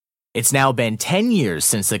It's now been 10 years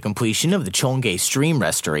since the completion of the Cheonggye Stream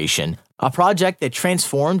restoration, a project that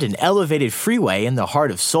transformed an elevated freeway in the heart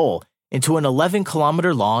of Seoul into an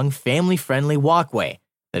 11-kilometer-long, family-friendly walkway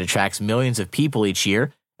that attracts millions of people each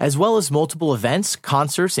year, as well as multiple events,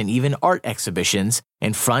 concerts, and even art exhibitions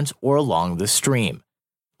in front or along the stream.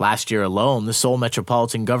 Last year alone, the Seoul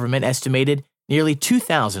Metropolitan Government estimated nearly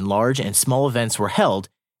 2,000 large and small events were held,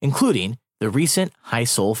 including the recent High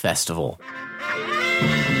Seoul Festival.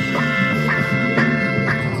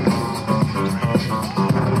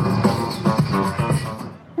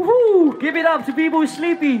 Woohoo! Give it up to people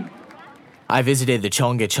sleepy! I visited the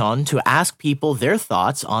Cheonggyecheon to ask people their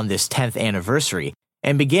thoughts on this 10th anniversary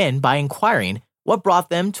and begin by inquiring what brought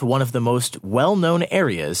them to one of the most well-known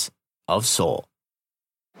areas of Seoul.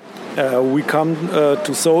 We come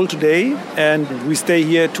to Seoul today and we stay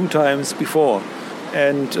here 2 times before.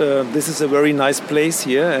 And this is a very nice place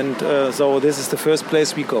here, and so this is the first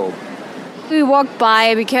place we go. We walked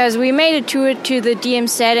by because we made a tour to the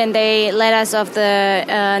DMZ and they let us off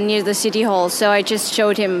near the city hall. So I just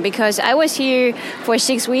showed him because I was here for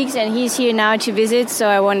 6 weeks and he's here now to visit, so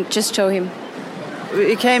I want to just show him.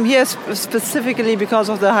 We came here specifically because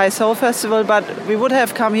of the High Seoul Festival, but we would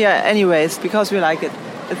have come here anyways because we like it.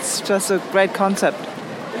 It's just a great concept.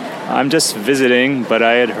 I'm just visiting, but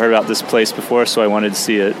I had heard about this place before, so I wanted to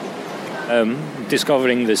see it.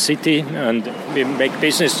 Discovering the city, and we make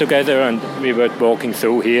business together, and we were walking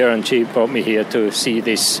through here, and she brought me here to see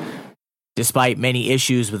this. Despite many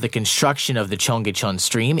issues with the construction of the Cheonggyecheon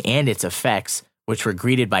Stream and its effects, which were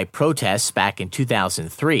greeted by protests back in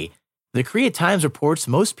 2003, the Korea Times reports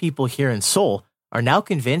most people here in Seoul are now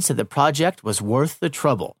convinced that the project was worth the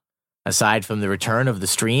trouble. Aside from the return of the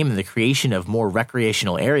stream and the creation of more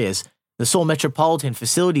recreational areas, the Seoul Metropolitan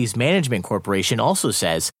Facilities Management Corporation also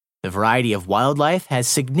says the variety of wildlife has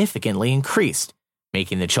significantly increased,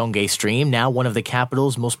 making the Cheonggye Stream now one of the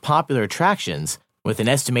capital's most popular attractions, with an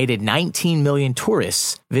estimated 19 million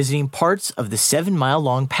tourists visiting parts of the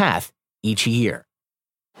 7-mile-long path each year.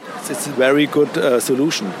 It's a very good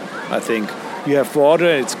solution, I think. You have water,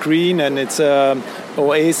 it's green, and it's an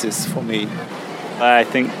oasis for me. I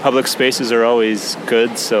think public spaces are always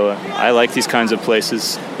good, so I like these kinds of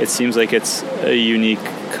places. It seems like it's a unique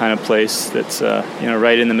kind of place that's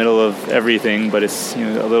right in the middle of everything, but it's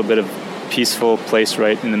a little bit of peaceful place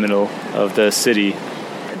right in the middle of the city.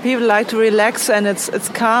 People like to relax and it's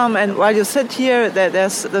calm, and while you sit here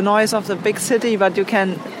there's the noise of the big city, but you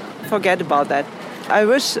can forget about that. I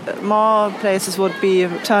wish more places would be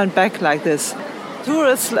turned back like this.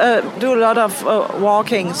 Tourists do a lot of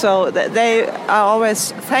walking, so they are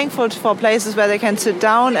always thankful for places where they can sit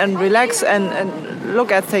down and relax and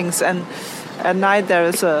look at things. And at night there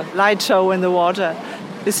is a light show in the water.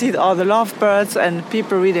 You see all the lovebirds and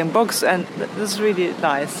people reading books, and this is really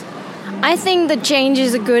nice. I think the change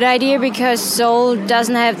is a good idea because Seoul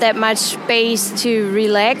doesn't have that much space to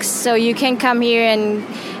relax, so you can come here and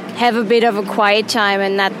have a bit of a quiet time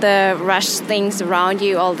and not the rush things around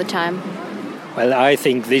you all the time. Well, I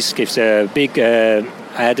think this gives a big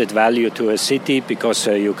added value to a city because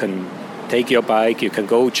you can take your bike, you can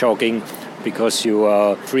go jogging, because you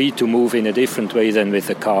are free to move in a different way than with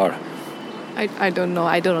a car. I don't know,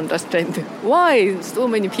 I don't understand why so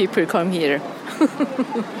many people come here.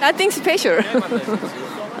 Nothing special.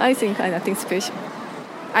 I think nothing special.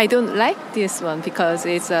 I don't like this one because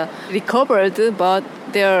it's recovered, but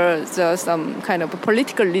there are some kind of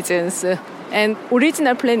political reasons. And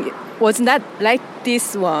original plan was not like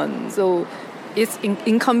this one, so it's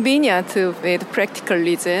inconvenient with practical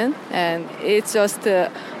reason, and it's just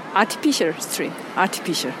artificial stream,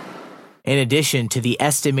 artificial. In addition to the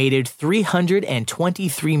estimated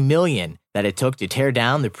 $323 million that it took to tear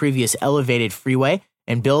down the previous elevated freeway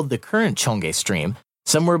and build the current Cheonggye Stream,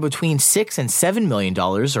 somewhere between $6 and $7 million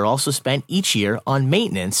are also spent each year on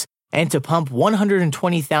maintenance and to pump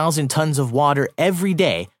 120,000 tons of water every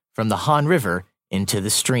day from the Han River into the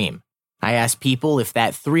stream. I asked people if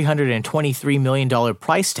that $323 million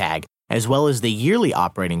price tag, as well as the yearly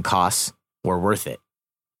operating costs, were worth it.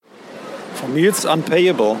 For me, it's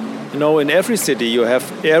unpayable. In every city you have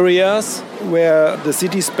areas where the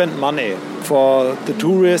city spent money for the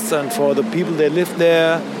tourists and for the people that live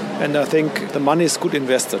there, and I think the money is good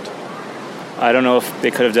invested. I don't know if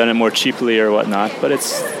they could have done it more cheaply or whatnot, but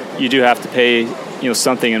you do have to pay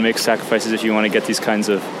something and make sacrifices if you want to get these kinds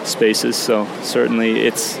of spaces. So certainly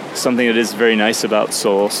it's something that is very nice about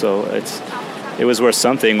Seoul. So it was worth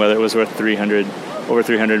something. Whether it was worth over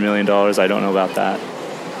 $300 million, I don't know about that.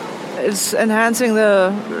 It's enhancing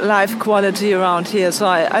the life quality around here, so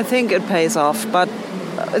I think it pays off. But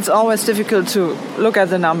it's always difficult to look at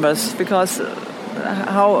the numbers because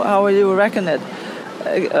how will you reckon it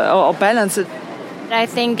or balance it? I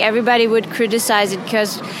think everybody would criticize it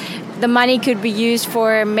because the money could be used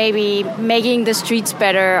for maybe making the streets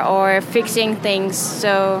better or fixing things.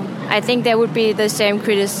 So I think there would be the same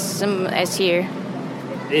criticism as here.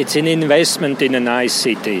 It's an investment in a nice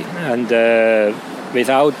city, and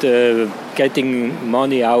without getting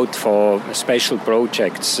money out for special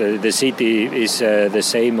projects, the city is the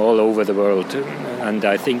same all over the world. And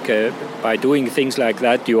I think by doing things like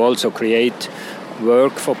that, you also create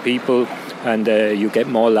work for people, and you get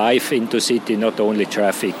more life into city, not only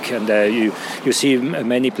traffic. And you see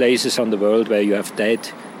many places on the world where you have dead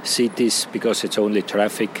cities because it's only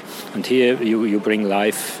traffic, and here you bring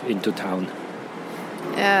life into town.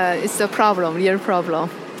 It's a problem, real problem.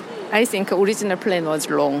 I think the original plan was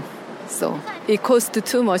wrong, so it cost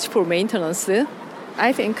too much for maintenance.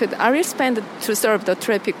 I think I will spend to solve the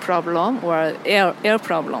traffic problem or air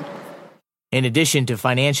problem. In addition to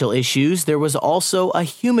financial issues, there was also a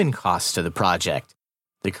human cost to the project.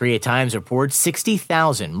 The Korea Times reports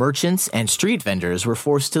 60,000 merchants and street vendors were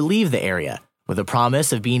forced to leave the area, with a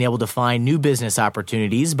promise of being able to find new business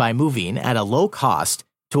opportunities by moving at a low cost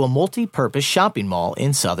to a multi-purpose shopping mall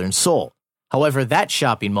in southern Seoul. However, that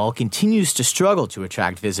shopping mall continues to struggle to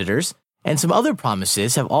attract visitors, and some other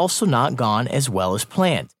promises have also not gone as well as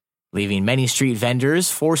planned, leaving many street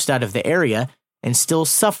vendors forced out of the area and still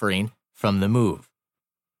suffering from the move.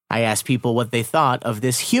 I asked people what they thought of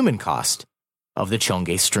this human cost of the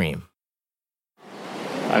Cheonggye Stream.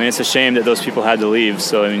 I mean, it's a shame that those people had to leave,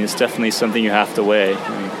 so I mean, it's definitely something you have to weigh.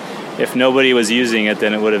 I mean, if nobody was using it,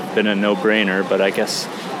 then it would have been a no-brainer, but I guess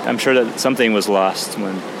I'm sure that something was lost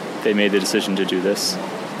when they made the decision to do this.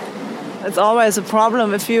 It's always a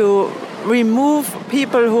problem if you remove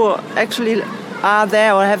people who actually are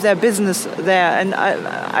there or have their business there, and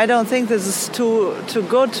I don't think this is too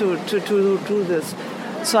good to do this.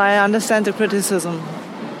 So I understand the criticism.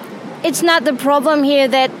 It's not the problem here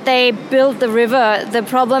that they built the river. The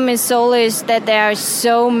problem in Seoul is that there are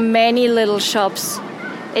so many little shops.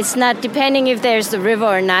 It's not depending if there's the river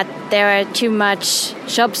or not. There are too much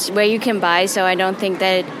shops where you can buy, so I don't think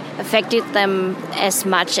that it affected them as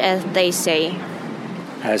much as they say.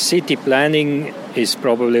 City planning is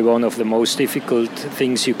probably one of the most difficult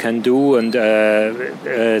things you can do, and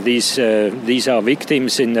these are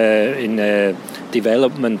victims in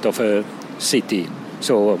development of a city.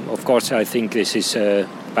 So, of course, I think this is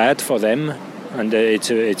bad for them, and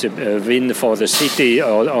it's a win for the city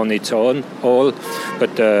on its own.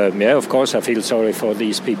 But of course, I feel sorry for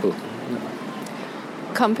these people.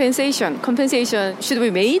 Compensation should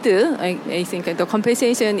be made. I think the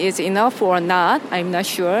compensation is enough or not, I'm not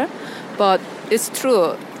sure. But it's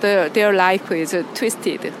true, their life is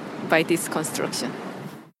twisted by this construction.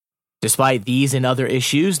 Despite these and other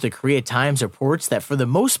issues, the Korea Times reports that for the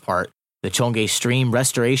most part, the Cheonggye Stream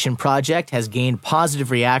restoration project has gained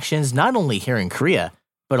positive reactions not only here in Korea,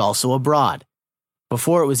 but also abroad.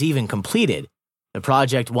 Before it was even completed, the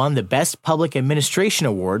project won the Best Public Administration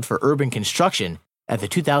Award for Urban Construction at the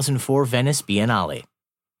 2004 Venice Biennale.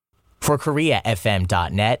 For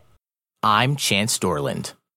KoreaFM.net, I'm Chance Dorland.